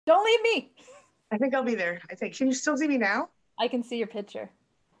Don't leave me. I think I'll be there. I think. Can you still see me now? I can see your picture.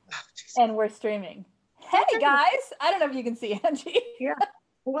 Oh, geez. And we're streaming. Hey Okay. guys, I don't know if you can see Angie. Yeah.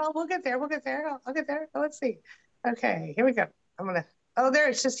 Well, we'll get there. We'll get there. I'll get there. Let's see. Okay, here we go. I'm gonna. Oh, there.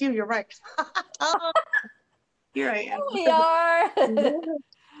 It's just you. You're right. Oh, here I Here am. we are.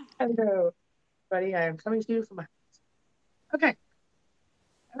 Hello, buddy. I am coming to you from my. Okay.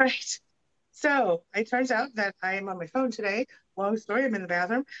 All right. So it turns out that I am on my phone today. Long story. I'm in the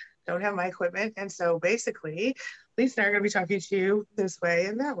bathroom. Don't have my equipment, and so basically, Lisa and I are going to be talking to you this way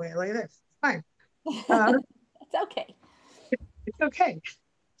and that way, like this. It's fine. It's okay. It's okay.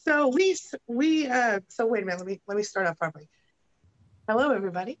 So Lise, so wait a minute, let me start off properly. Hello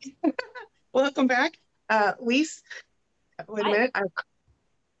everybody. Welcome back. Lise, wait a Hi, minute. I'm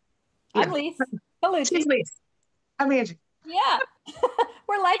Yeah, Lise. she's Colucci. Lise. I'm Angie. Yeah.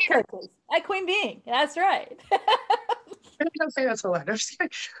 We're life coaches at Queen Being. That's right. Don't say that so loud. I'm just kidding.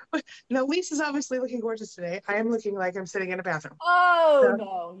 No, Lise is obviously looking gorgeous today. I am looking like I'm sitting in a bathroom. Oh So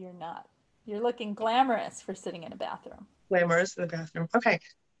no, you're not. You're looking glamorous for sitting in a bathroom. glamorous in the bathroom. Okay.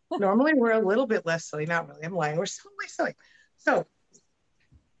 Normally we're a little bit less silly. Not really. I'm lying. We're still way silly. So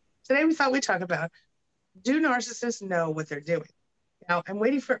today we thought we'd talk about, do narcissists know what they're doing? Now, I'm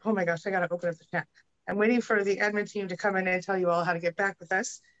waiting for, oh my gosh, I got to open up the chat. I'm waiting for the admin team to come in and tell you all how to get back with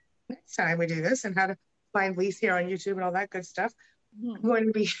us next time we do this and how to find Lise here on YouTube and all that good stuff. I'm going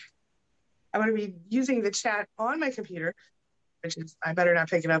to be, I'm going to be using the chat on my computer, which is, I better not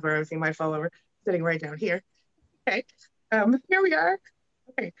pick it up or everything might fall over, sitting right down here. Okay, here we are.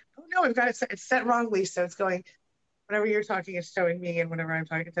 Okay, oh no, I've got it set, it's set wrongly, so it's going, whenever you're talking, it's showing me, and whenever I'm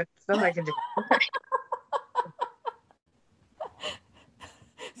talking, that's something I can do. Okay.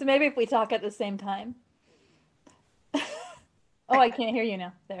 So maybe if we talk at the same time. Oh, I can't hear you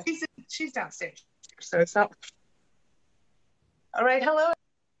now. There. She's downstairs, so it's not. All right, hello.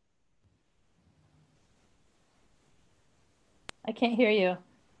 I can't hear you.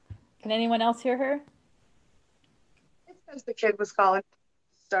 Can anyone else hear her? It says the kid was calling.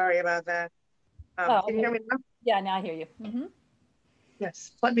 Sorry about that. Oh, Can you okay. hear me now? Yeah, now I hear you.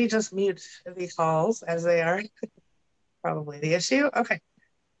 Yes. Let me just mute these calls as they are probably the issue. Okay.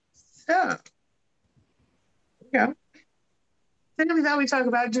 So, here we go. Then we thought we'd talk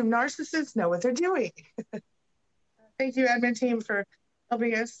about, do narcissists know what they're doing? Thank you, admin team, for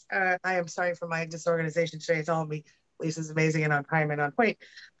helping us. I am sorry for my disorganization today. It's all me. Lisa's amazing and on time and on point.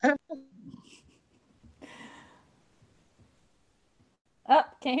 Oh,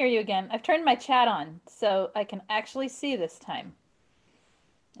 can't hear you again. I've turned my chat on so I can actually see this time.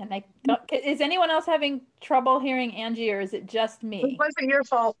 And is anyone else having trouble hearing Angie, or is it just It me? wasn't your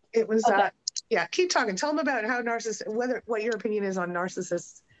fault. It was, Okay. yeah, keep talking. Tell them about how narcissists, what your opinion is on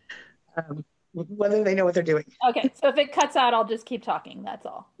narcissists, whether they know what they're doing. Okay, so if it cuts out, I'll just keep talking. That's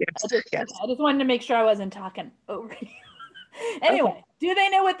all. Yes, yes. I just wanted to make sure I wasn't talking over you. Okay. Anyway, do they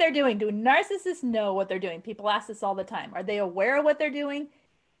know what they're doing? Do narcissists know what they're doing? People ask this all the time. Are they aware of what they're doing?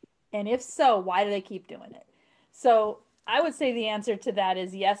 And if so, why do they keep doing it? So I would say the answer to that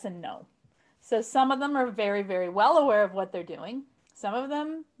is yes and no. So some of them are very, very well aware of what they're doing. Some of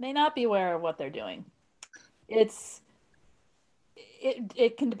them may not be aware of what they're doing. It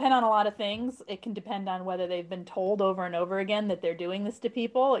can depend on a lot of things. It can depend on whether they've been told over and over again that they're doing this to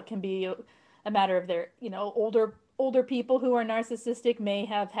people. It can be a matter of their, older people who are narcissistic may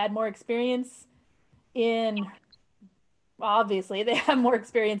have had more experience in, obviously, they have more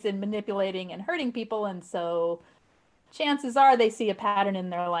experience in manipulating and hurting people, and so chances are they see a pattern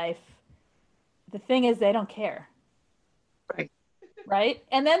in their life. The thing is, they don't care. Right. Right?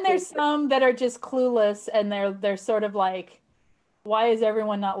 And then there's some that are just clueless and they're sort of like, why is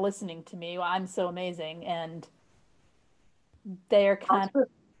everyone not listening to me? Well, I'm so amazing. And they're kind of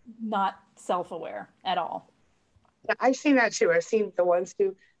not self-aware at all. Yeah, I've seen that too. I've seen the ones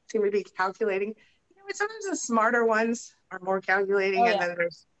who seem to be calculating. Sometimes the smarter ones are more calculating, Oh, and yeah. then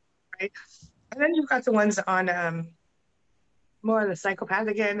there's right, and then you've got the ones on more on the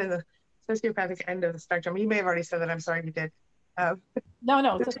psychopathic end and the sociopathic end of the spectrum. You may have already said that. I'm sorry if you did.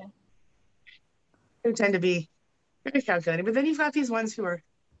 No, it's okay. Who tend to be very calculating, but then you've got these ones who are,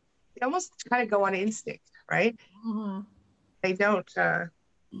 they almost kind of go on instinct, right? Mm-hmm. They don't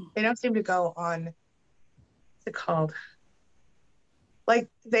seem to go on, what's it called? Like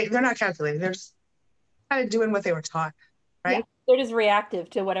they're not calculating. They're just kind of doing what they were taught, Yeah, right? they're just reactive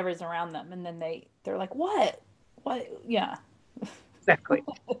to whatever's around them, and then they're like, what? Yeah, Exactly.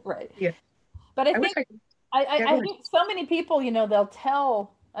 right. Yeah. But I I wish think I could. Yeah, I go ahead. think so many people, they'll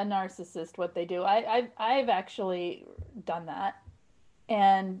tell a narcissist what they do. I've actually done that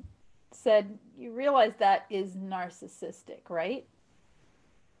and said, you realize that is narcissistic, right?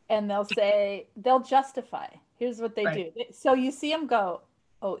 and they'll justify. Here's what they Right. do. So you see them go,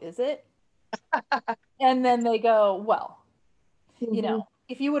 "Oh, is it?" And then they go, "Well, you know, Mhm.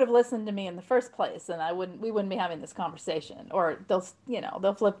 if you would have listened to me in the first place, then we wouldn't be having this conversation." Or they'll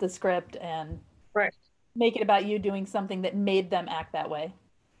flip the script and Right. make it about you doing something that made them act that way.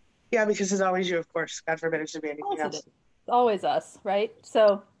 Yeah, because it's always you, of course. God forbid it should be Of anything course it is. else. It's always us, right?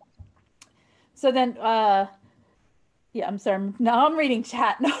 So then yeah, I'm sorry. Now I'm reading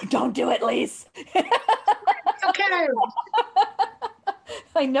chat. No, don't do it, Lise. Okay.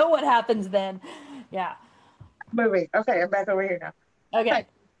 I know what happens then. Yeah. Moving. Okay, I'm back over here now. Okay. Hi.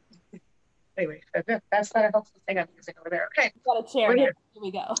 Anyway, that's not a helpful thing I'm using over there. Okay, Got a chair we're now. here. Here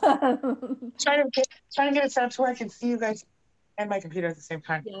we go. Trying to get it set up so I can see you guys and my computer at the same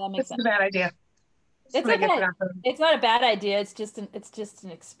time. Yeah, that makes This is sense. a bad idea. This is It's what I get for okay. not doing. It's not a bad idea. It's just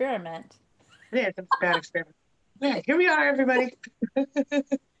an experiment. Yeah, it's a bad experiment. Okay, here we are, everybody.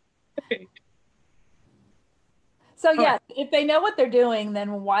 So Okay. yeah, if they know what they're doing,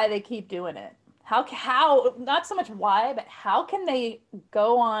 then why they keep doing it? How not so much why, but how can they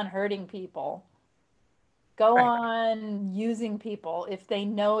go on hurting people, go Right. on using people if they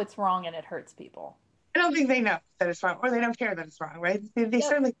know it's wrong and it hurts people? I don't think they know that it's wrong, or they don't care that it's wrong, right? They Yep.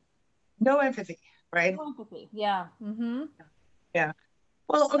 certainly no empathy, right? No empathy. Yeah. Mm-hmm. Yeah.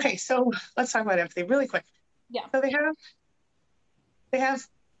 Well, Yeah. okay, so let's talk about empathy really quick. Yeah. So they have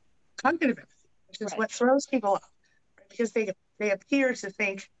cognitive empathy, which is Right. what throws people off, right? Because they appear to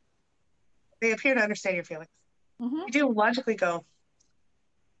think they appear to understand your feelings. Mm-hmm. You do logically go,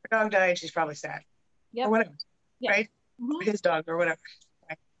 her dog died, she's probably sad, or Yep. whatever, Yeah. right? Or Mm-hmm. his dog, or whatever,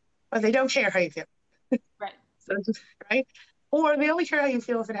 right? But they don't care how you feel, Right. so right? Or they only care how you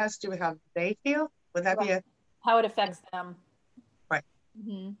feel if it has to do with how they feel. Would that Right. be a How it affects them. right?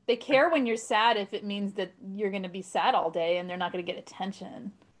 They care when you're sad if it means that you're going to be sad all day and they're not going to get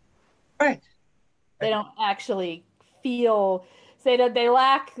attention. Right. They Right. don't actually feel, say that they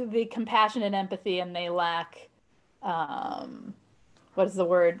lack the compassion and empathy and they lack, um, what is the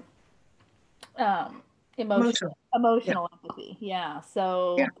word? Um, Emotional. Yeah. emotional empathy. Yeah. Yeah.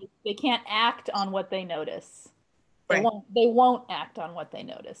 So they can't act on what they notice. Right. They won't act on what they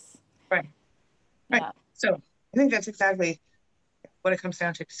notice. Right. Right. Yeah. So I think that's exactly what it comes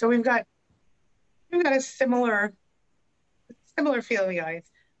down to. So we've got a similar feeling, guys.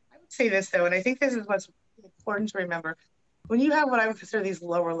 I would say this though, and I think this is what's important to remember. When you have what I would consider these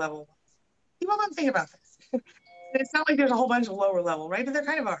lower level ones, people don't think about this. It's not like there's a whole bunch of lower level, right? But there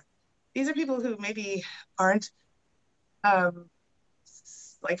kind of are. These are people who maybe aren't um,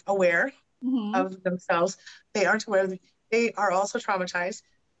 like aware Hmm. of themselves. They aren't aware. They are also traumatized.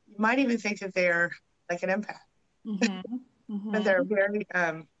 You might even think that they're like an empath, Hmm. but they're Hmm. very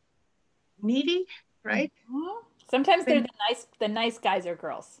needy, right? Sometimes they're They, the nice guys or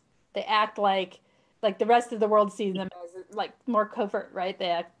girls. They act like the rest of the world sees them as like more covert, right? They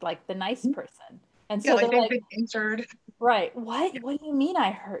act like the nice person. And yeah, so like they're they've like, been injured. right, Yeah, what do you mean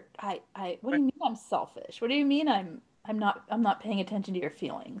I hurt? What do right, you mean I'm selfish? What do you mean I'm not paying attention to your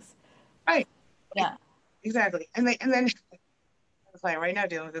feelings? right, right, Yeah. exactly. And then I'm playing right now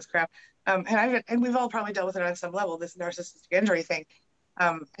dealing with this crap. And we've all probably dealt with it on some level, this narcissistic injury thing.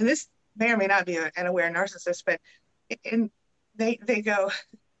 And this may or may not be an aware narcissist, but in they go,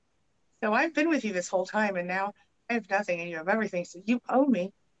 so I've been with you this whole time, and now I have nothing, and you have everything, so you owe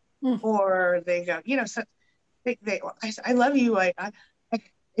me. Mm. Or they go, so I love you.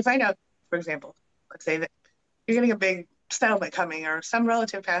 If I know, for example, let's say that you're getting a big settlement coming, or some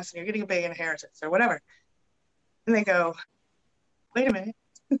relative passed, and you're getting a big inheritance, or whatever, and they go, wait a minute,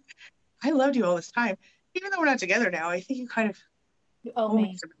 I loved you all this time, even though we're not together now. I think you kind of You owe owe me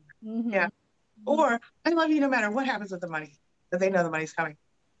me. something. Hmm. Yeah. Or I love you no matter what happens with the money. That they know the money's coming.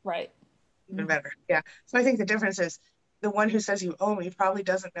 Right. Even Mhm. better. Yeah. So I think the difference is the one who says you owe me probably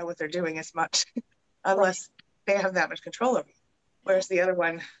doesn't know what they're doing as much Right. unless they have that much control over you. Whereas the other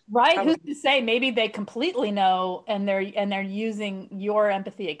one Right. Who's probably to say maybe they completely know and they're using your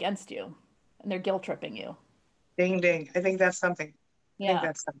empathy against you and they're guilt tripping you. ding ding. I think that's something. I think Yeah.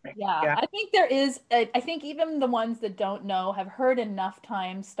 that's something. Yeah. Yeah. I think there is I think even the ones that don't know have heard enough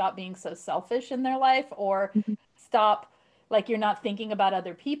times stop being so selfish in their life or Mhm. stop like you're not thinking about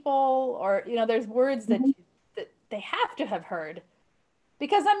other people or there's words Mhm. that they have to have heard.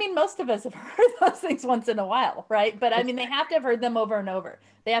 Because I mean, most of us have heard those things once in a while, right? But I mean, they have to have heard them over and over.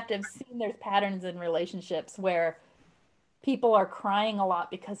 They have to have seen there's patterns in relationships where people are crying a lot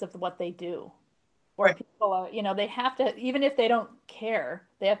because of what they do. Or Right. people are, they have to, even if they don't care,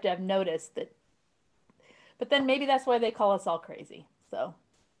 they have to have noticed that. But then maybe that's why they call us all crazy. So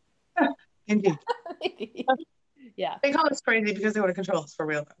Indeed. maybe. Yeah. They call us crazy because they want to control us for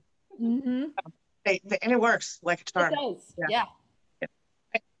real, though. Mm-hmm. And it works like a It charm. does. Yeah. Yeah.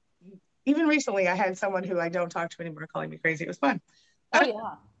 Yeah. Even recently, I had someone who I don't talk to anymore calling me crazy. It was fun. Oh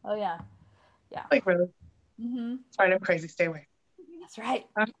yeah. Oh yeah. Yeah. Like, really? Mm-hmm. Sorry, I'm crazy. Stay away. That's right.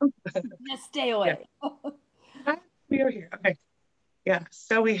 Just stay Yeah. away. We are here. Okay. Yeah.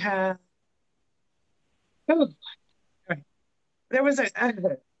 So we have. Oh, right. There was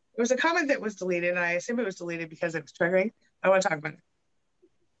a comment that was deleted, and I assume it was deleted because it was triggering. I want to talk about it.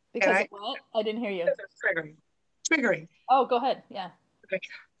 And Because of what? I didn't hear you. because it was triggering. Triggering. Oh, go ahead. Yeah. Okay.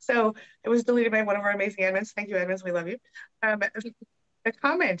 So it was deleted by one of our amazing admins. Thank you, admins. We love you. The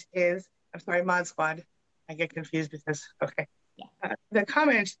comment is, I'm sorry, Mod Squad. I get confused because, okay. Yeah. The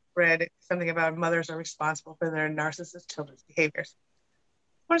comment read something about mothers are responsible for their narcissist children's behaviors.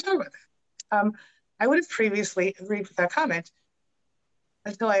 I want to talk about that. I would have previously agreed with that comment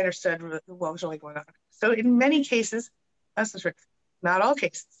until I understood what was really going on. So in many cases, that's the truth. Not all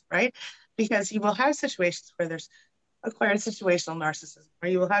cases, right? Because you will have situations where there's acquired situational narcissism, or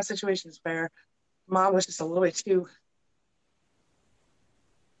you will have situations where mom was just a little bit too,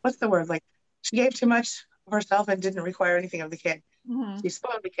 what's the word? Like she gave too much of herself and didn't require anything of the kid. Mm-hmm. She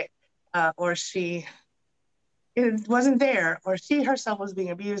spoiled the kid, or she it wasn't there, or she herself was being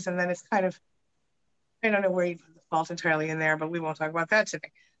abused. And then it's kind of, I don't know where you put the fault entirely in there, but we won't talk about that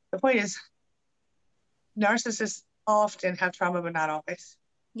today. The point is, narcissists often have trauma, but not always.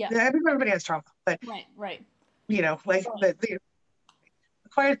 Yeah. Everybody has trauma, but Right. Right. like the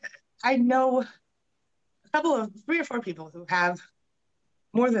acquired. I know a couple of 3 or 4 people who have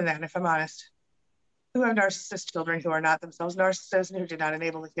more than that, if I'm honest, who have narcissist children who are not themselves narcissists and who did not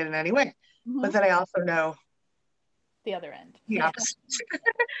enable the kid in any way. Mm-hmm. But then I also know the other end. the opposite.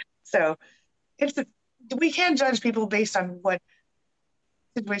 So we can't judge people based on what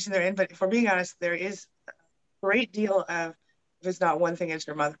situation they're in. But if we're being honest, there is a great deal of, if it's not one thing, it's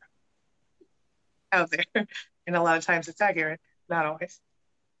your mother out there. And a lot of times it's accurate, not always.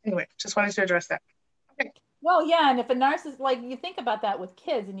 Anyway, just wanted to address that. Okay. Well, yeah, and if a narcissist, like you think about that with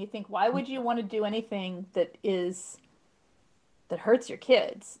kids, and you think, why would you want to do anything that hurts your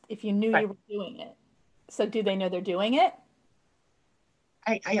kids if you knew Right. you were doing it? So do they know they're doing it?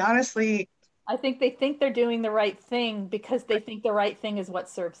 I honestly, I think they think they're doing the right thing because they think the right thing is what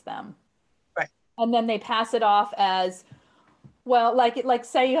serves them. right. And then they pass it off as, well, like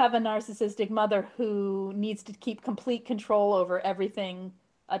say you have a narcissistic mother who needs to keep complete control over everything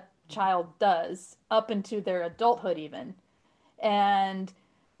a child does up into their adulthood even. And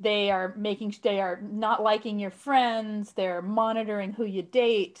they are not liking your friends, they're monitoring who you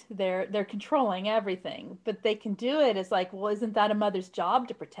date, they're controlling everything. But they can do it as like, well, isn't that a mother's job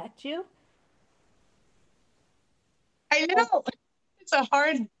to protect you? I know it's a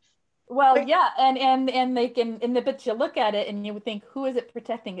hard, Well, like, yeah, and they can but you look at it and you would think, who is it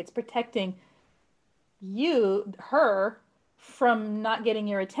protecting? It's protecting her from not getting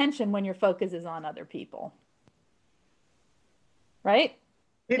your attention when your focus is on other people. Right?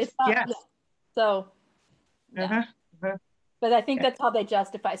 it's, It's not, yes. yeah. So, yeah. Uh-huh. Uh-huh. But I think Yeah, that's how they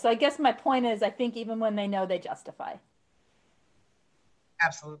justify. So I guess my point is, I think even when they know, they justify.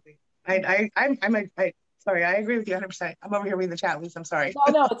 absolutely. Sorry, I agree with you 100%. I'm over here reading the chat, Lise. I'm sorry.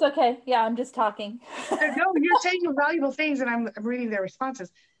 No, no, it's okay. Yeah, I'm just talking. No, you're saying valuable things, and I'm reading their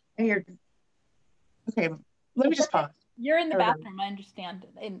responses. And you're okay. Let me It's just okay. pause. You're in the Everybody. bathroom. I understand.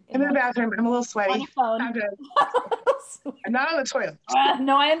 I'm in the bathroom. I'm a little On sweaty. a phone. I'm not on the toilet.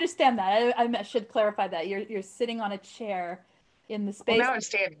 No, I understand that. I should clarify that. You're sitting on a chair in the Well, space, now I'm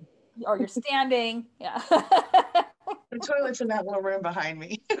standing. or you're standing. Yeah. The toilet's in that little room behind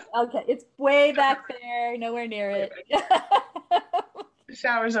me. Okay, it's way back there, nowhere near it. The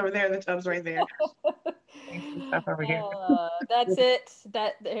shower's over there. The tub's right there. Stuff over here. That's it.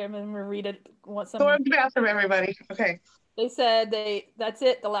 I'm gonna read it. Go to the bathroom, everybody. Okay. They said that's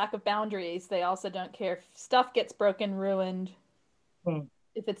it, the lack of boundaries. They also don't care if stuff gets broken, ruined,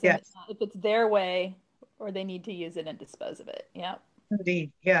 if it's Yes. if it's their way, or they need to use it and dispose of it. Yeah.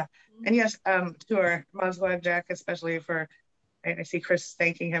 Indeed. Yeah. And yes, to our Muslim Jack, especially for, I see Chris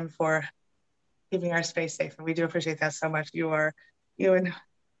thanking him for keeping our space safe. And we do appreciate that so much. You and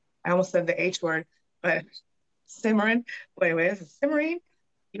I almost said the H word, but Simran. Wait, is it Simran?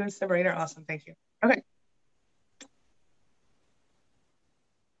 You and Simran are awesome. Thank you. Okay.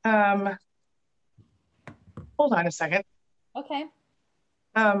 Hold on a second. Okay.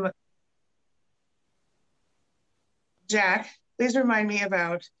 Jack, please remind me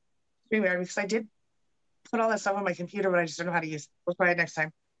about StreamYard because I did put all that stuff on my computer, but I just don't know how to use it. We'll try it next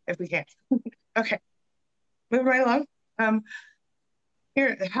time if we can. Okay. Moving right along.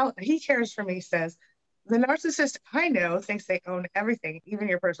 Here, how he cares for me says, The narcissist I know thinks they own everything, even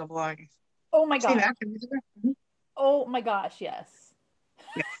your personal belongings. Oh my See gosh. that? Mhm. Oh my gosh, yes.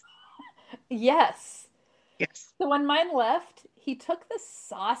 Yes, Yes. yes. So when mine left, he took the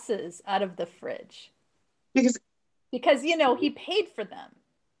sauces out of the fridge Because because, he paid for them.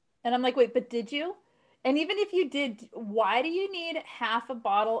 And I'm like, wait, but did you? And even if you did, why do you need half a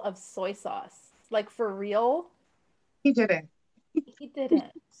bottle of soy sauce? Like for real? he didn't. He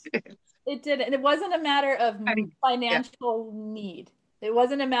didn't. It didn't. And it wasn't a matter of Yeah, financial need. It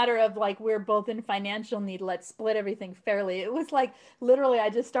wasn't a matter of like we're both in financial need, let's split everything fairly. It was like literally I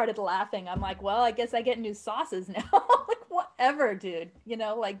just started laughing. I'm like, well, I guess I get new sauces now. Like whatever, dude.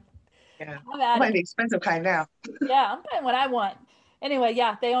 Like yeah. have I'm at buying it. the expensive kind now. Yeah, I'm buying what I want. Anyway,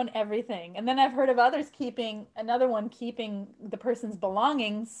 yeah, they own everything. And then I've heard of others keeping another one keeping the person's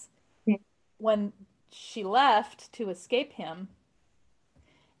belongings when she left to escape him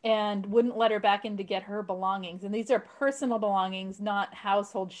and wouldn't let her back in to get her belongings. And these are personal belongings, not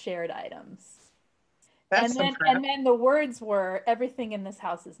household shared items. That's And some then crap. and then the words were everything in this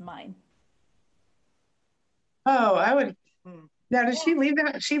house is mine. Oh, I would. Now, did she Yeah. leave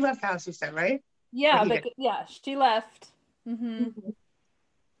the? She left the house. You said right, or Yeah, he but did? yeah, she left. Mhm.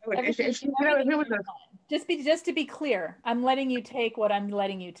 I would. Everything, If everything it was here is mine. Just to be clear, I'm letting you take what I'm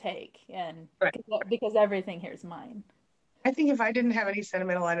letting you take, and right. because everything here is mine. I think if I didn't have any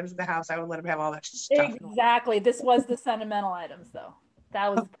sentimental items in the house, I would let him have all that stuff. Exactly. This was the sentimental items, though.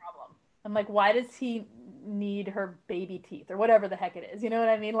 That was the problem. I'm like, why does he need her baby teeth or whatever the heck it is? You know what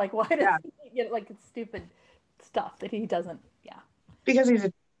I mean? Like, why does Yeah, he get like stupid stuff that he doesn't? Yeah, because he's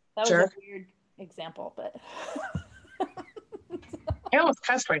a that was a jerk. weird example, but I almost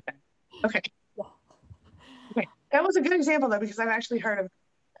cussed right then. Okay, yeah. okay, that was a good example though because I've actually heard of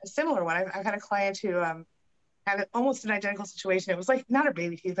a similar one. I've had a client who had almost an identical situation. It was like not her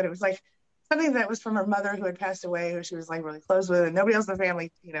baby teeth, but it was like something that was from her mother who had passed away, who she was like really close with, and nobody else in the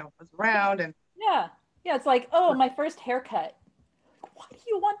family, was around. And Yeah. Yeah, it's like, oh, my first haircut. Why do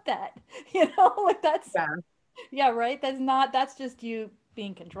you want that? Like that's yeah, yeah, right? That's just you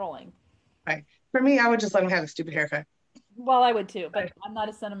being controlling. right. For me, I would just let him have a stupid haircut. Well, I would too, But but I'm not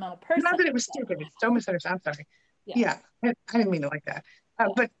a sentimental not person. that it was stupid. It's so misunderstood. I'm sorry. Yeah. Yeah, I didn't mean it like that. Yeah.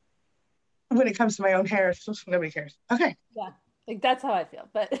 But when it comes to my own hair, nobody cares. Okay, Yeah. Like that's how I feel.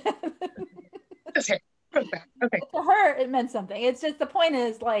 But this hair grows back. Okay, to her it meant something. It's just the point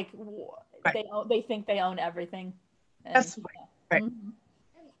is like right. they think they own everything. And That's fine. yeah. Right. Mhm.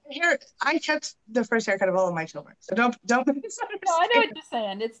 Here, I kept the first haircut of all of my children, so don't No, I know misunderstand. what you're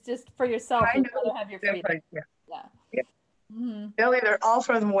saying. It's just for yourself, I you'd know rather have your freedom. different. Yeah, Yeah. yeah. Hmm. They'll either all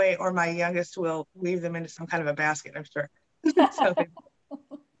throw them away, or my youngest will weave them into some kind of a basket. I'm sure. So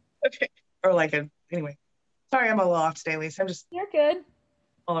okay, or like a anyway. Sorry, I'm a little off today, Lisa. I'm just You're good.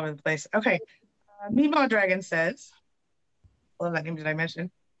 all over the place. Okay, Mimo Dragon says, I love that name. Did I mention?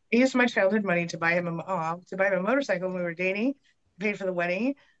 I used my childhood money to buy him a motorcycle when we were dating, paid for the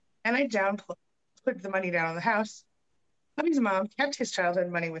wedding, and I put the money down on the house. Hubby's mom kept his childhood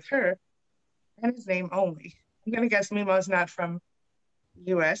money with her and his name only. I'm gonna guess Mimo's not from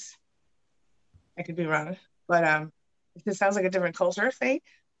U.S. I could be wrong, but this sounds like a different culture thing.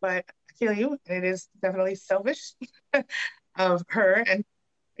 But I feel you, and it is definitely selfish of her. And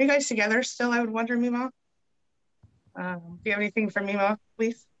are you guys together still? I would wonder, Mimo. Do you have anything for Mimo,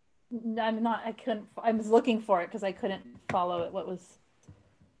 please? I'm not, I couldn't, I was looking for it because I couldn't follow it. What was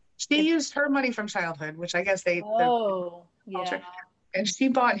She it? used her money from childhood, which I guess the Oh, yeah. culture, and she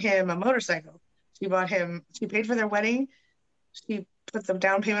bought him a motorcycle. She paid for their wedding. She put the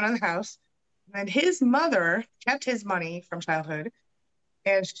down payment on the house. And his mother kept his money from childhood,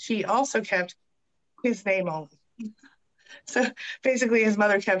 and she also kept his name only. So basically, his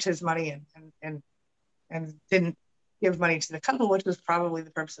mother kept his money and didn't give money to the couple, which was probably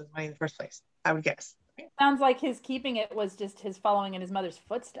the purpose of the money in the first place, I would guess. Sounds like his keeping it was just his following in his mother's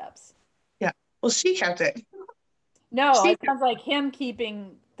footsteps. Yeah. Well, she kept it. No, She it kept sounds like him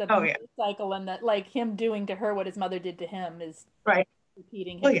keeping the Oh yeah. motorcycle and that, like him doing to her what his mother did to him is Right.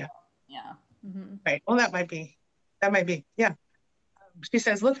 repeating Well, his. yeah. Yeah. Hmm. Right. Well, that might be. Yeah. She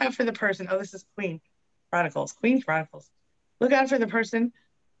says, look out for the person. Oh, this is Queen Chronicles. Look out for the person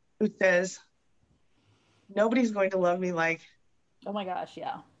who says, nobody's going to love me like, Oh my gosh.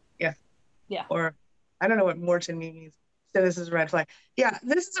 Yeah. yeah, Yeah. or I don't know what Morton means. So this is a red flag. Yeah,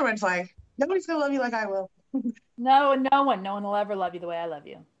 this is a red flag. Nobody's going to love you like I will. No, no one will ever love you the way I love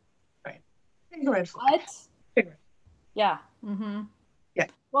you. Right. Big red flag. What? Big red. Yeah. Hmm. Yeah.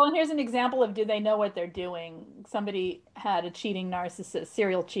 Well, and here's an example of do they know what they're doing? Somebody had a cheating narcissist,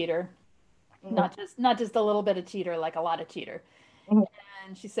 serial cheater, Mm-hmm. not just a little bit of cheater, like a lot of cheater. Mm-hmm.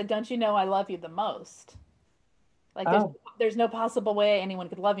 And she said, "Don't you know I love you the most? Like Oh, there's no possible way anyone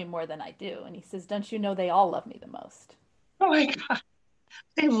could love you more than I do." And he says, "Don't you know they all love me the most?" oh my God.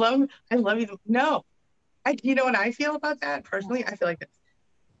 I love you. No, you know what I feel about that personally? I feel like it's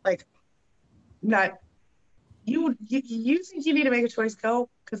like not you think you need to make a choice, go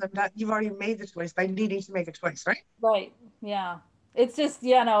because I'm not, you've already made the choice by needing to make a choice, right? Right. Yeah. It's just,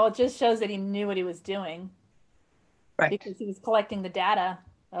 yeah, no, it just shows that he knew what he was doing Right. because he was collecting the data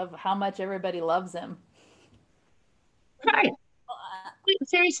of how much everybody loves him. Right.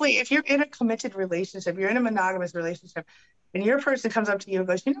 Seriously, if you're in a committed relationship, you're in a monogamous relationship, and your person comes up to you and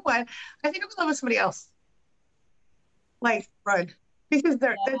goes, you know what? I think I'm in love with somebody else. Like, run. Because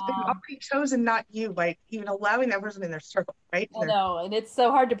they've Yeah, already chosen not you by even allowing that person in their circle, right? I know. And it's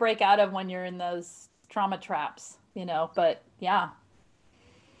so hard to break out of when you're in those trauma traps, but yeah.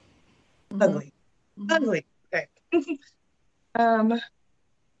 Hmm. Ugly. Hmm. Ugly. Okay. Um,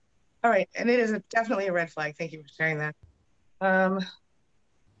 all right. And it is definitely a red flag. Thank you for sharing that. Um,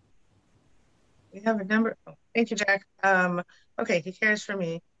 we have a number. Oh, thank you, Jack. Okay, he cares for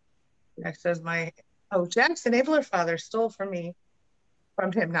me. Jack says Jack's enabler father stole from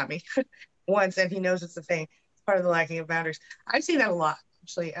him, not me, once, and he knows it's a thing. It's part of the lacking of boundaries. I've seen that a lot,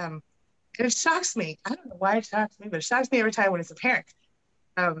 actually. And it shocks me. I don't know why it shocks me, but it shocks me every time when it's a parent.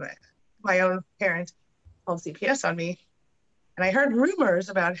 Um, my own parent called CPS on me, and I heard rumors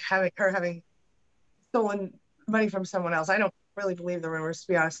about having stolen money from someone else. I don't really believe the rumors, to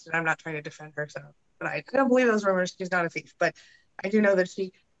be honest, and I'm not trying to defend her. So, but I don't believe those rumors. She's not a thief, but I do know that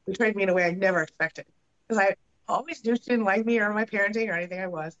she betrayed me in a way I never expected because I always knew she didn't like me or my parenting or anything I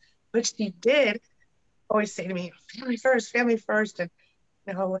was, but she did always say to me, family first, and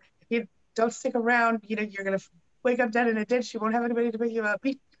if you don't stick around, you're gonna wake up dead in a ditch. You won't have anybody to pick you up.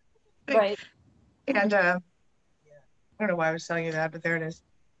 Right. And I don't know why I was telling you that, but there it is.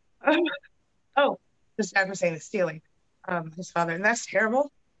 Oh, this Jack was saying the stealing, his father, and that's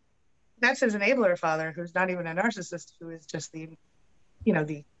terrible. That's his enabler father, who's not even a narcissist, who is just the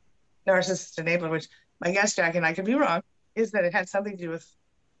narcissist enabler. Which my guess, Jack, and I could be wrong, is that it had something to do with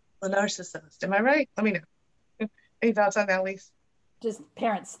the narcissist. Am I right? Let me know. Any thoughts on that, Lise? Just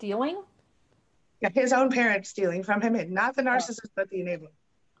parents stealing? Yeah, his own parents stealing from him, and not the narcissist, but the enabler.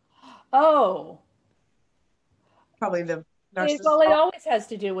 Oh, Probably the well, narcissist. it always has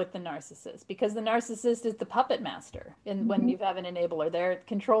to do with the narcissist because the narcissist is the puppet master. And when Mm-hmm. you have an enabler, they're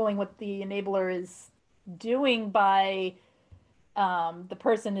controlling what the enabler is doing by the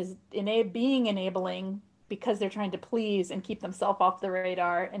person is being enabling because they're trying to please and keep themselves off the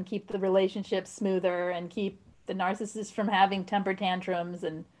radar and keep the relationship smoother and keep the narcissist from having temper tantrums.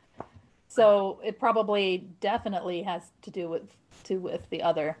 And so it probably definitely has to do with the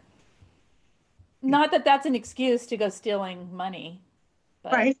other. Not that that's an excuse to go stealing money,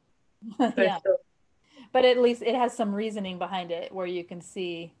 but Right. But yeah. But at least it has some reasoning behind it where you can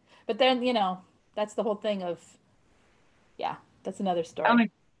see. But then, that's the whole thing of, yeah, that's another tell story.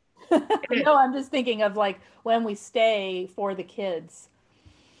 me, it is No, I'm just thinking of like when we stay for the kids.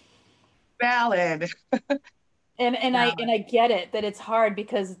 valid. And I Valid. get it that it's hard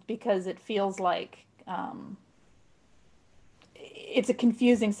because it feels like it's a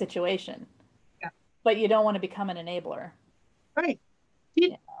confusing situation, Yeah. but you don't want to become an enabler. Right. Do you,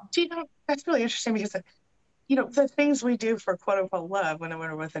 Yeah. do you know, that's really interesting because the things we do for quote unquote love when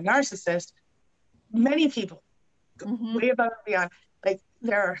we're with a narcissist, many people go Hmm. way above and beyond.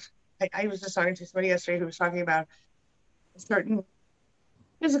 Like I was just talking to somebody yesterday who was talking about certain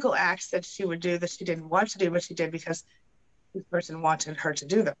physical acts that she would do that she didn't want to do, but she did because this person wanted her to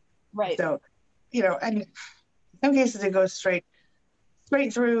do them. Right. So, and in some cases it goes straight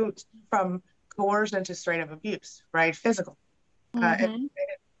through from coercion to straight up abuse, right? Physical. And, Hmm.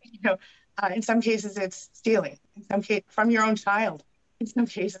 you know, in some cases it's stealing. In some case, from your own child. In some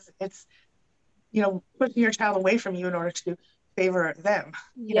cases, it's pushing your child away from you in order to favor them.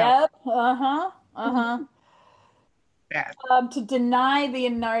 Yep. Uh-huh. Uh-huh. Bad. To deny the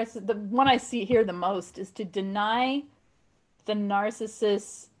one I see here the most is to deny the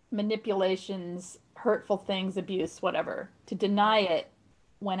narcissist's manipulations, hurtful things, abuse, whatever, to deny it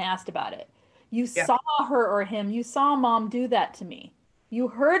when asked about it. You Yeah, saw her or him, you saw mom do that to me. You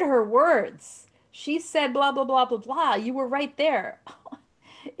heard her words. She said blah, blah, blah, blah, blah. You were right there.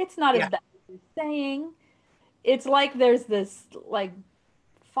 It's not as yeah, bad as you're saying. It's like there's this like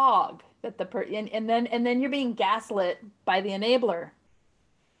fog that and then you're being gaslit by the enabler.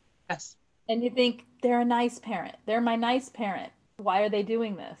 yes. And you think they're a nice parent. They're my nice parent. Why are they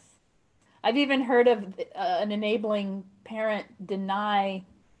doing this? I've even heard of an enabling parent deny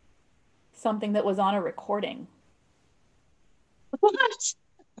something that was on a recording. What?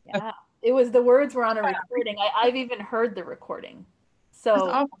 Yeah. It was the words were on a recording. I've even heard the recording. That's So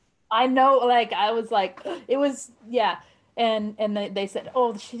awful. I know, like, I was like, it was, yeah. And they said,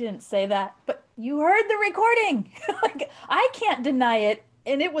 oh, she didn't say that, but you heard the recording. Like, I can't deny it.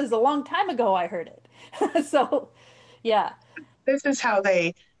 And it was a long time ago I heard it. So, yeah. This is how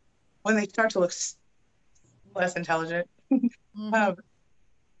they, when they start to look less intelligent. Hmm. Um,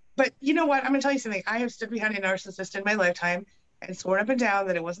 but you know what? I'm going to tell you something. I have stood behind a narcissist in my lifetime and sworn up and down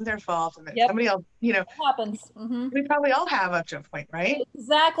that it wasn't their fault and that Yep. somebody else, you know, It happens. Hmm. we probably all have up to a point, right?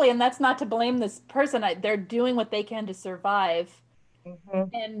 Exactly. And that's not to blame this person. They're doing what they can to survive Hmm.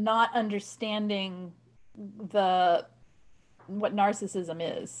 and not understanding the what narcissism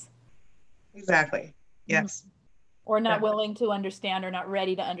is. Exactly. Mhm. Yes. Or not Yeah. willing to understand or not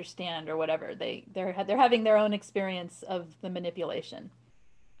ready to understand or whatever. They're having their own experience of the manipulation.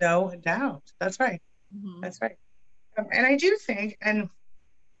 No doubt. That's right. Hmm. That's right. And I do think, and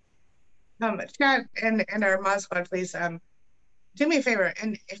chat and our mod squad, please do me a favor.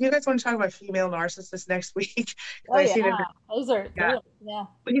 And if you guys want to talk about female narcissists next week, because Oh I yeah. see that, yeah, Yeah.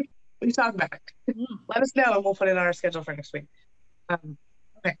 we can talk about it. Mm. Let us know and we'll put it on our schedule for next week. Um,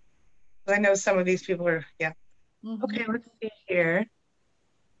 okay. I know some of these people are, yeah. Hmm. Okay, let's see here.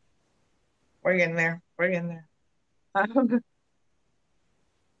 We're getting there. We're getting there.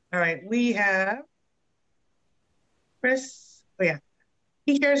 All right, we have Chris. Oh, yeah.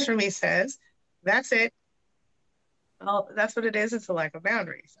 He hears from me, says, that's it. Well, that's what it is. It's a lack of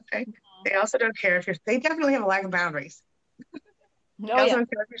boundaries. Okay. They also don't care if they definitely have a lack of boundaries. Oh They also yeah.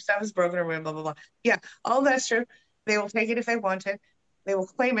 don't care if your stuff is broken or ruined, blah, blah, blah. Yeah, all that's true. They will take it if they want it. They will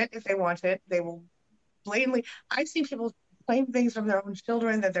claim it if they want it. They will blatantly. I've seen people claim things from their own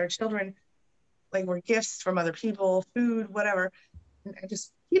children that their children like were gifts from other people, food, whatever, and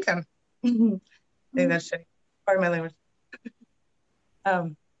just keep them. I think Mhm. that's shitty. Pardon my language.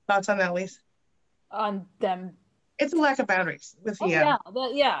 Um, thoughts on that, Lise? On them. It's a lack of boundaries with Oh the yeah.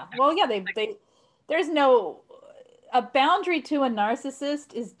 Yeah. Well, yeah, there's no a boundary to a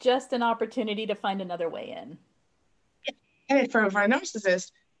narcissist is just an opportunity to find another way in. and for a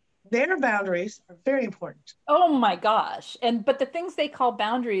narcissist, their boundaries are very important. Oh my gosh. And but the things they call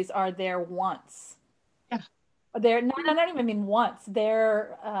boundaries are their wants. Yeah. They're not, I don't even mean wants.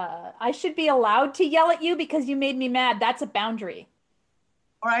 They're I should be allowed to yell at you because you made me mad. That's a boundary.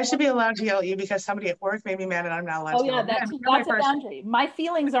 Or I should be allowed to yell at you because somebody at work made me mad and I'm not allowed Oh to yell yeah, at them. You're my that's a person. boundary. My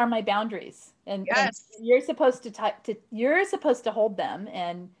feelings are my boundaries. And Yes. you're supposed to type to you're supposed to hold them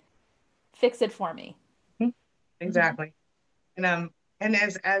and fix it for me. Mhm. Mhm. Exactly. And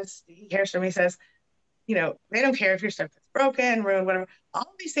as he hears from me says, you know, they don't care if your stuff is broken, ruined, whatever. All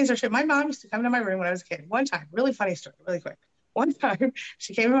of these things are true. My mom used to come to my room when I was a kid. One time, really funny story, really quick. One time,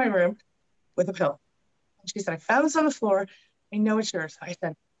 she came to my room with a pill. And she said, I found this on the floor. I know it's yours. I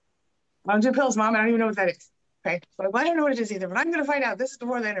said, I don't do pills, Mom. I don't even know what that is. Okay. So I don't know what it is either, but I'm going to find out. This is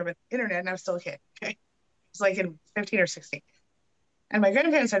before the internet, and I'm still a kid. Okay. It's like in 15 or 16. And my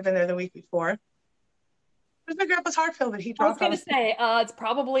grandparents had been there the week before. It was my grandpa's heart pill that he I was dropped on gonna the floor. say, it's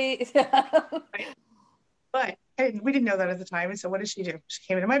probably Right? But and we didn't know that at the time. And so what did she do? She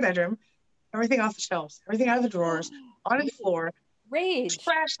came into my bedroom, everything off the shelves, everything out of the drawers, on the floor, rage.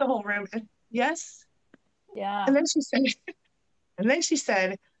 trashed the whole room. And yes. Yeah. And then she said, and then she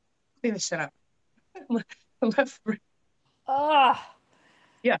said, clean this shit up. Left the room. Ah.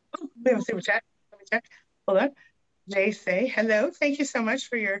 Yeah. We have a super chat. Let me check. Hold on. Jay say hello. Thank you so much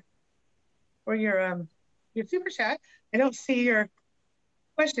for your super chat. I don't see your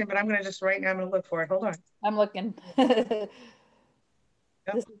question, but I'm gonna just right now I'm gonna look for it. Hold on. I'm looking.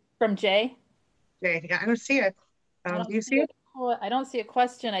 Yep. This is from Jay. Jay. Yeah, I don't see it. I Do don't you see see it? I don't see a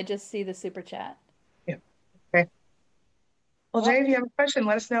question. I just see the super chat. Yeah. Okay. Well, Oh, Jay, if you have a question,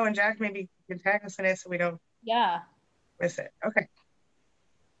 let us know, and Jack maybe can tag us in it so we don't yeah. miss it. Okay.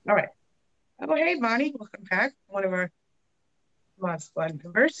 All right. Oh, hey, Bonnie, welcome back. One of our mod squad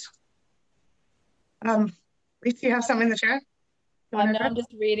members. At least you have something in the chat. You want to No, address? I'm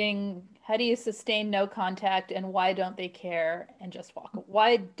just reading. How do you sustain no contact and why don't they care and just walk?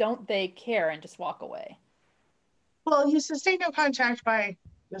 Why don't they care and just walk away? Well, you sustain no contact by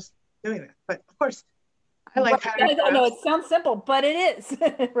just doing that. But of course, I Right. like pattern I know stuff. it sounds simple, but it is.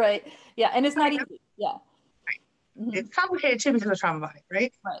 Right. Yeah. And it's not I know easy. Yeah. Hmm. it's complicated too because of trauma body,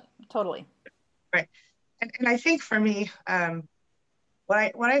 right? Right. Totally. Right. And I think for me,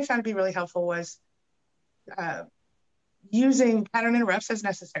 what I found to be really helpful was uh, using pattern interrupts as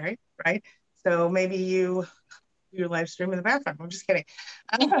necessary, right? So maybe you live stream in the bathroom. I'm just kidding.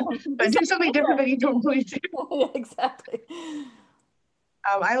 But Just do something different than you normally do. yeah, exactly.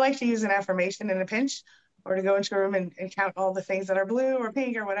 I like to use an affirmation in a pinch, or to go into a room and count all the things that are blue or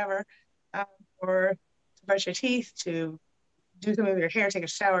pink or whatever, um, or to brush your teeth, to do something with your hair, take a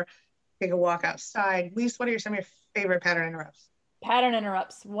shower, take a walk outside. Lise, what are some of your favorite pattern interrupts? Pattern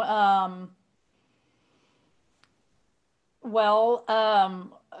interrupts. Well, pattern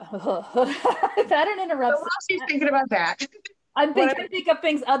So interrupts. while she's thinking about that, I'm what thinking, think of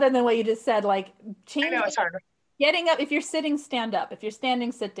things other than what you just said, like I know changing, it's hard. getting up. If you're sitting, stand up. If you're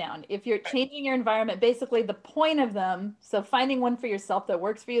standing, sit down. If you're changing your environment, basically the point of them, so finding one for yourself that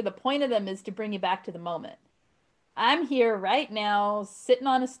works for you, the point of them is to bring you back to the moment. I'm here right now, sitting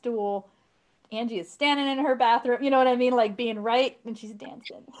on a stool. Angie is standing in her bathroom, you know what I mean? Like being right and she's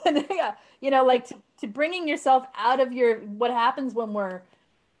dancing. Yeah, like to bringing yourself out of your what happens when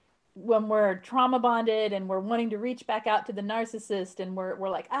we're trauma bonded and we're wanting to reach back out to the narcissist and we're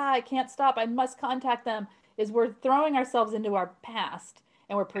like, I can't stop, I must contact them, is we're throwing ourselves into our past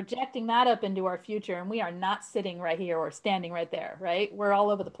and we're projecting that up into our future and we are not sitting right here or standing right there, right? We're all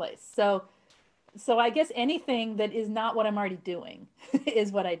over the place. So I guess anything that is not what I'm already doing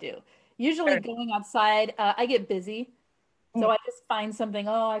is what I do. Usually Sure. going outside, I get busy. So I just find something,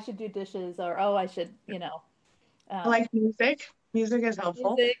 oh, I should do dishes or oh, I should, I um, like music. Music is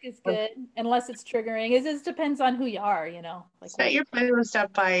helpful. music is good unless it's triggering. It just depends on who you are, like Set what. your playlist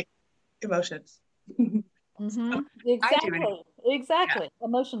up by emotions. So I do anyway. Exactly. Yeah, Exactly.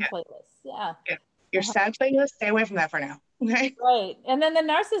 Emotion yeah, playlists. Yeah. yeah. Your Uh-huh. sad playlist, stay away from that for now. Okay. Right. And then the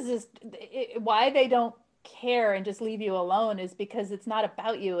narcissist, why they don't care and just leave you alone is because it's not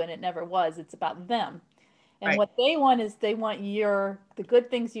about you and it never was. It's about them. And Right. what they want is they want the good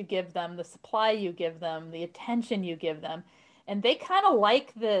things you give them, the supply you give them, the attention you give them. And they kind of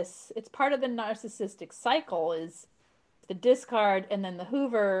like this. It's part of the narcissistic cycle is the discard and then the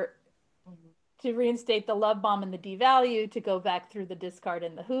Hoover Mhm. to reinstate the love bomb and the devalue to go back through the discard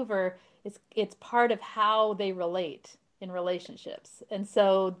and the Hoover. It's part of how they relate in relationships. And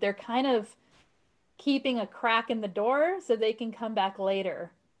so they're kind of keeping a crack in the door so they can come back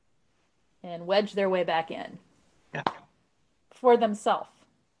later and wedge their way back in Yeah, for themselves.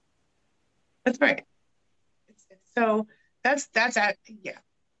 that's right. So that's at yeah.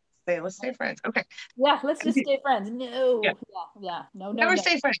 Let's stay friends. Okay. Yeah, let's just stay friends. Yeah. No, yeah, yeah, no, no, Never no.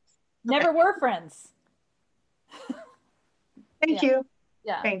 stay friends. Okay. Never were friends. Thank Yeah, you.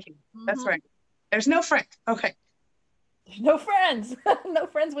 yeah. Thank you. That's Hmm. right. There's no friend. Okay. No friends. No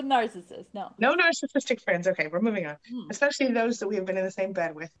friends with narcissists. No. No narcissistic friends. Okay, we're moving on. Hmm. Especially those that we have been in the same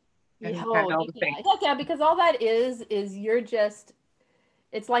bed with Yeah, and oh, had all heck the yeah. things. Heck yeah, because all that is you're just,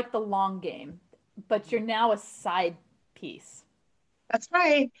 it's like the long game, but you're now a side piece. That's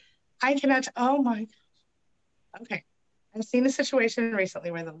right. I cannot. Oh my. Okay. I've seen a situation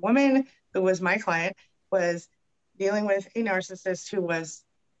recently where the woman who was my client was dealing with a narcissist who was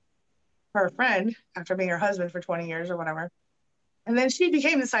her friend after being her husband for 20 years or whatever. And then she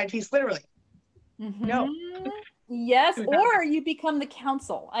became the side piece, literally. Hmm. No, Yes, she was not. or you become the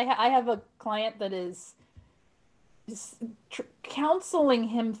counsel. I have a client that is counseling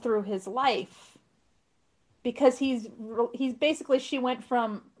him through his life because he's basically she went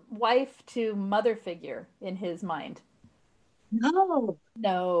from wife to mother figure in his mind. No.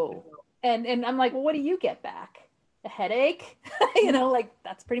 No. And I'm like, well, what do you get back? A headache? Like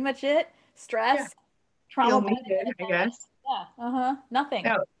that's pretty much it. Yeah. Stress, trauma Feel bonding needed, I attachment. guess. Yeah. Uh-huh. Nothing.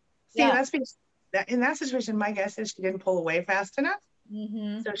 No. See, Yeah. that's because in that situation, my guess is she didn't pull away fast enough.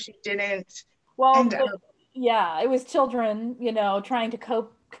 Hmm. So she didn't. Well, And yeah, it was children, trying to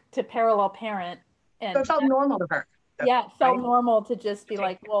cope to parallel parent. so it And felt normal to her, though, yeah, it felt right? normal to just be Okay.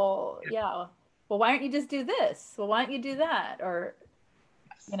 like, well, Yeah. yeah, well, why don't you just do this? Well, why don't you do that? Or,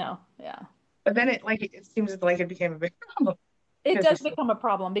 Yes. yeah. But then it seems like it became a big problem It because does become a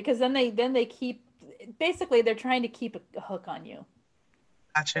problem because then they keep basically they're trying to keep a hook on you.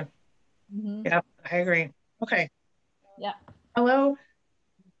 gotcha. Hmm. Yeah, I agree. Okay. Yeah. Hello,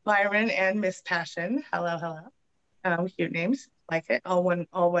 Byron and Miss Passion. Hello, hello. Cute names. Like it. All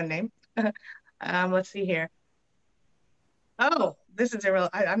one name. Let's see here. Oh, this is a real.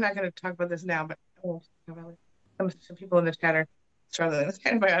 I'm not going to talk about this now, but some people in the chat are struggling with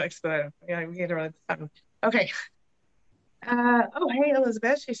antibiotics, but yeah, we get really fun. Okay. Oh, hey,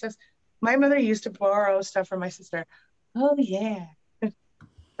 Elizabeth. She says, my mother used to borrow stuff from my sister. Oh, yeah.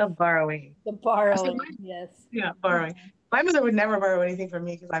 The borrowing. The I said, borrowing, yes. yeah, borrowing. My mother would never borrow anything from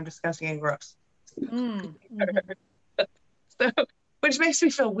me because I'm disgusting and gross. Mm, hmm. So, which makes me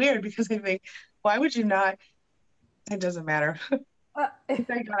feel weird because I think, why would you not? It doesn't matter. Uh,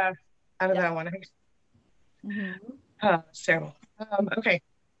 I got out of yeah. that one. Hmm. Oh, it's terrible. Okay.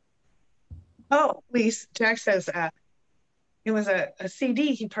 Oh, Lise, Jack says it was a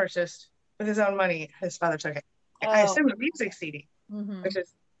CD he purchased with his own money. His father took it. I Oh. assume a music CD, Hmm. which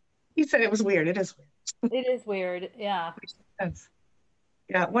is, he said it was weird. It is weird. It is weird. Yeah. Makes sense.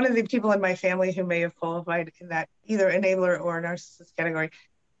 Yeah, one of the people in my family who may have qualified in that either enabler or narcissist category,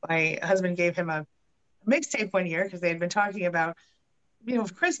 my husband gave him a mixtape one year because they had been talking about,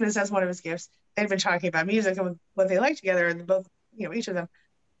 for Christmas as one of his gifts, they'd been talking about music and what they liked together, and both, each of them.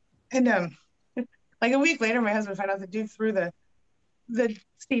 And like a week later, my husband found out the dude threw the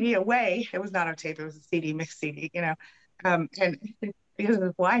CD away. It was not a tape; it was a CD, mixed CD, and because of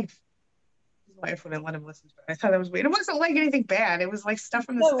his wife wouldn't let him listen to it. I thought that was weird. It wasn't like anything bad. It was like stuff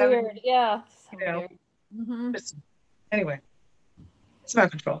from the So 70s, weird. Yeah. So you know. weird. Hmm. Just, anyway, it's about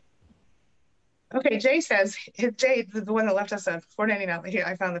control. Okay, Jay says, Jay, the one that left us a 4.99. Here,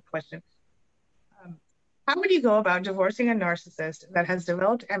 I found the question. Um, how would you go about divorcing a narcissist that has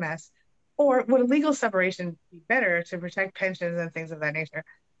developed MS, or would a legal separation be better to protect pensions and things of that nature?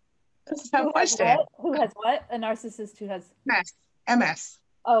 That's a tough Who has question. what? Who has what? A narcissist who has. MS,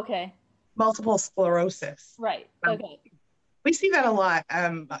 Okay. multiple sclerosis. Right. Um, Okay. we see that a lot,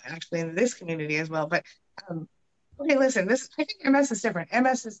 actually, in this community as well. But um, okay, listen, I think MS is different.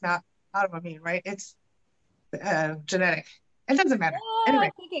 MS is not autoimmune, right? It's genetic. It doesn't matter. I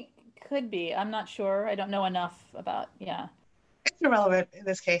Anyway, think it could be. I'm not sure. I don't know enough about. Yeah. it's irrelevant in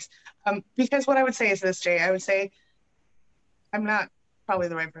this case. Because what I would say is this, Jay. I would say I'm not probably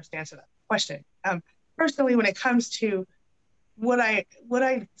the right person to answer that question. Personally, when it comes to would I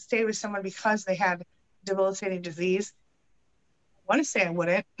stay with someone because they had debilitating disease? I want to say I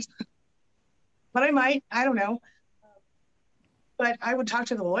wouldn't, but I might. I don't know. But I would talk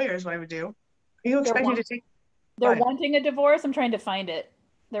to the lawyers. What I would do. Are you They're expecting want to take? they're But wanting a divorce. I'm trying to find it.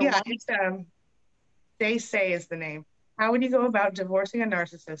 They're yeah, wanting. it's they say is the name. How would you go about divorcing a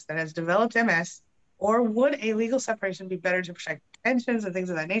narcissist that has developed MS, or would a legal separation be better to protect pensions and things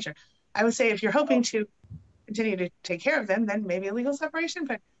of that nature? I would say if you're hoping to continue to take care of them, then maybe a legal separation.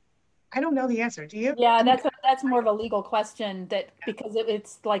 But I don't know the answer. Do you? Yeah, I mean, that's more of a legal question that because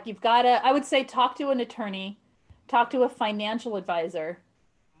it's like you've got to, I would say talk to an attorney, talk to a financial advisor,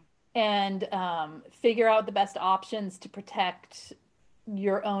 and figure out the best options to protect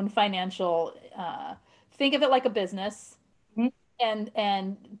your own financial. Think of it like a business, mhm,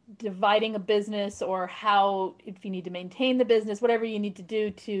 and dividing a business or how if you need to maintain the business, whatever you need to do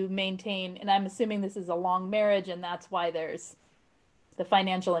to maintain. And I'm assuming this is a long marriage, and that's why there's the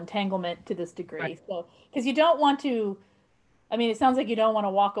financial entanglement to this right, degree. So, because you don't want to, I mean, it sounds like you don't want to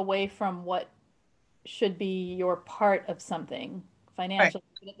walk away from what should be your part of something right, financially,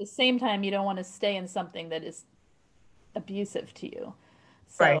 but at the same time, you don't want to stay in something that is abusive to you.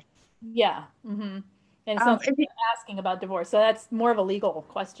 So, right. yeah. And it sounds like If you, you're asking about divorce. So that's more of a legal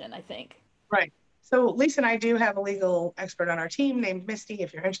question, I think. right. So Lisa and I do have a legal expert on our team named Misty.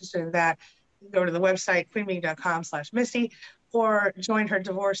 If you're interested in that, you can go to the website queenbee.com/Misty or join her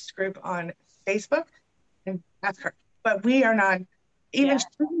divorce group on Facebook and ask her. But we are not, even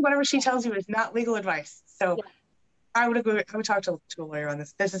Yeah. whatever she tells you is not legal advice. So Yeah. I would agree. I would talk to a lawyer on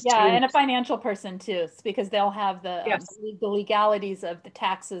this. This is Yeah, too, and a financial person too, because they'll have yes, the legalities of the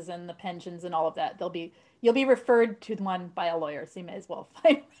taxes and the pensions and all of that. You'll be referred to one by a lawyer, so you may as well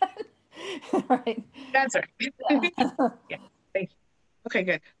find one. Right. that's right. Yeah. Yeah, thank you. Okay,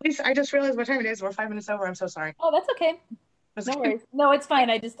 good. Lisa, I just realized what time it is. We're 5 minutes over. I'm so sorry. Oh, that's okay. It was No worries. No, it's fine.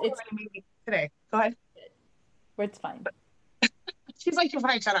 I just it's a meeting today. Go ahead. it's fine. She's like, you're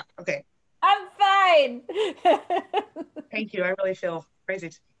fine. Shut up. Okay. I'm fine. Thank you. I really feel crazy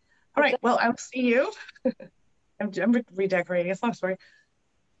today. All It's right. Well, I'll see you. I'm redecorating. It's a long story.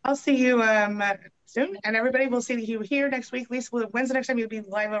 I'll see you soon, and everybody will see you here next week. Lisa, when's the next time you'll be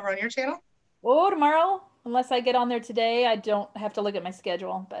live over on your channel? oh, tomorrow, unless I get on there today, I don't have to look at my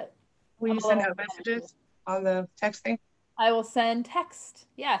schedule, but Will I'm you a send little out messages on the text thing? I will send text.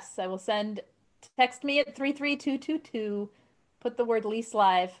 Yes, I will send text me at 33222. Put the word Lise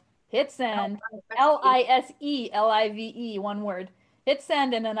Live. Hit Oh, send. that's cute. LISELIVE, one word. Hit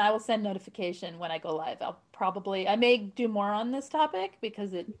send, and then I will send notification when I go live. I may do more on this topic because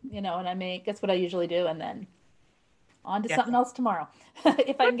that's what I usually do, and then on to Yeah. something else tomorrow.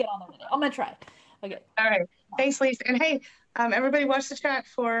 If I can get on there today. I'm gonna try. Okay. All right. Thanks, Lisa. And hey, everybody watch the chat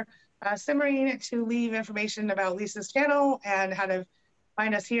for Simmering to leave information about Lisa's channel and how to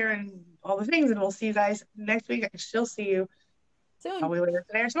find us here and all the things. And we'll see you guys next week. I still see you Soon. probably later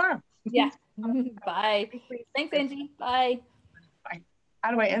today or tomorrow. Yeah. Bye. Thanks, Lisa. Thanks, Thanks. Angie. Bye. Bye.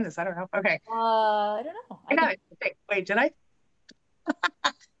 How do I end this? I don't know. Okay. I don't know. I I got think it. Okay. Wait, did I?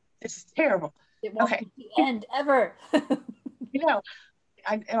 This is terrible. it won't Okay. be the end ever. You know,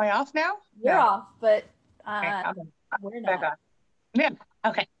 am I off now? You're No. off, but Okay. uh, I'm we're back not. on. Yeah.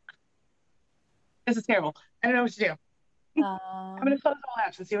 Okay. This is terrible. I don't know what to do. I'm Um, gonna close all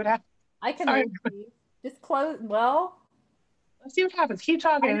apps and see what happens. I can Sorry. leave. Just close. Well, Let's see what happens. Keep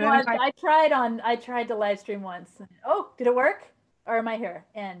talking, I and know then if I I tried to live stream once. Oh, did it work? Or am I here?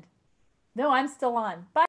 And no, I'm still on. Bye.